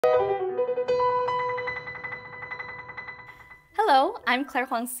Hello, I'm Claire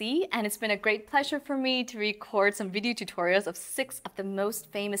Huangxi, and it's been a great pleasure for me to record some video tutorials of 6 of the most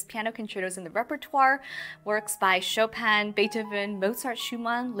famous piano concertos in the repertoire, works by Chopin, Beethoven, Mozart,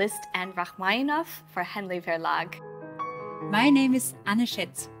 Schumann, Liszt, and Rachmaninoff for Henle Verlag. My name is Anne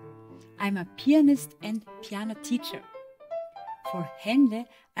Schätz. I'm a pianist and piano teacher. For Henle,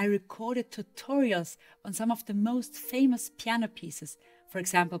 I recorded tutorials on some of the most famous piano pieces, for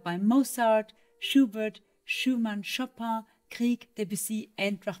example by Mozart, Schubert, Schumann, Chopin, Grieg, Debussy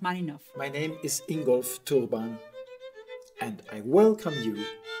and Rachmaninoff. My name is Ingolf Turban and I welcome you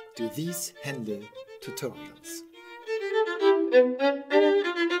to these Henle tutorials.